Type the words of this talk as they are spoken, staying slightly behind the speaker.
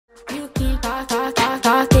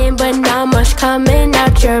coming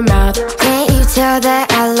out your mouth. Can't you tell that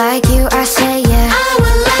I like you? I say yeah. I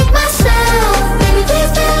would like myself, baby,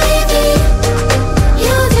 please believe me.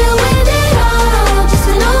 You deal with it all, just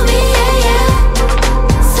to know me, yeah, yeah.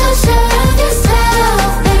 So sure of yourself,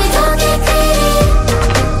 baby, don't get greedy.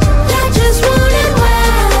 That just wouldn't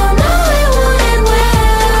well, no, it wouldn't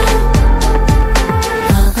well.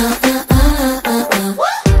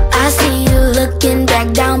 I see you looking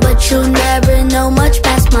back down, but you never know much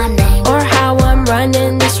past my name. Or how I'm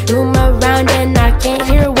running this room around and I can't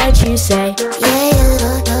hear what you say. Yeah, you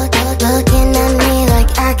looking at me like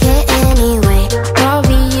I care anyway.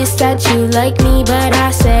 Obvious that you like me, but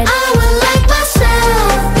I said I would like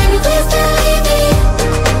myself, baby, please believe me.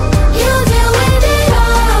 You deal with it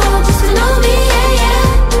all, just to know me, yeah, yeah.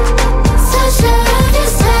 So sure of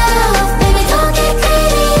yourself, baby, don't get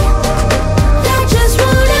greedy. That just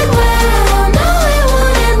wouldn't well, no, it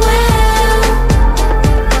wouldn't well.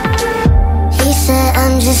 He said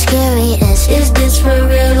I'm just curious. Is this for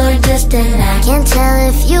real or just an act? Can't tell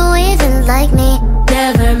if you even like me.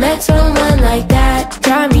 never met someone like that.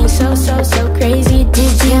 Drive me so crazy.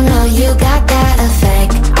 Did you know you got that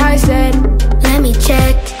effect? I said, let me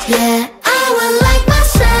check, yeah. I would like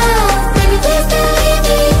myself, baby, please believe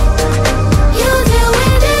me. You deal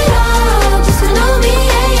with it all, just to know me,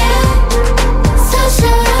 yeah, yeah. So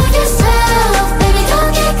sure of yourself, baby,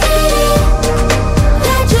 don't get greedy.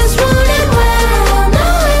 That just wouldn't well, no,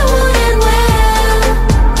 it wouldn't well.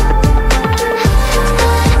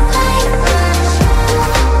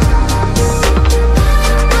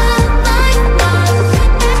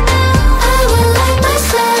 I would like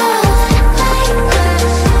myself.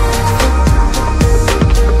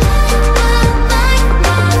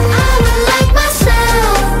 I would like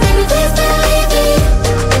myself, baby, please believe me.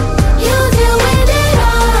 You deal with it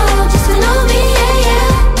all, just to know me, yeah, yeah.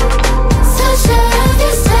 So sure of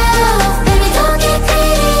yourself, baby, don't get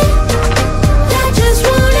greedy. That just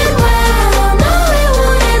wouldn't well, no, it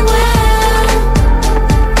wouldn't well.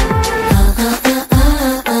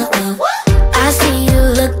 I see you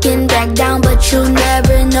looking back down, but you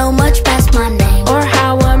never know much past my name. or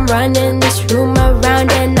how I'm running this room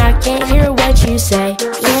around and I can't hear what you say.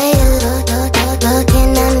 Yeah, you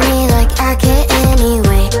looking at me like I care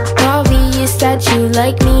anyway. Obvious that you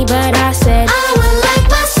like me, but I said I would like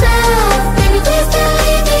myself, baby, please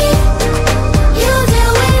believe me. You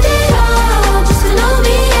deal with it all, just to know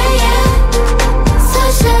me, yeah, yeah. So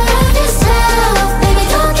sure of yourself, baby,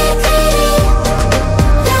 don't get greedy.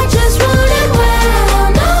 That just wouldn't well,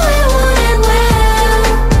 no, it wouldn't well.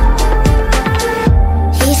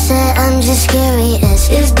 He said I'm just curious.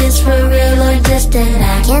 Is this for real or just an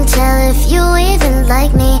act? Can't tell if you even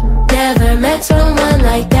like me. never met someone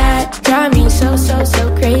like that. Drive me so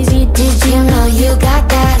crazy. Did you know you got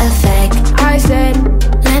that effect? I said,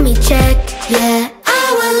 Let me check, yeah.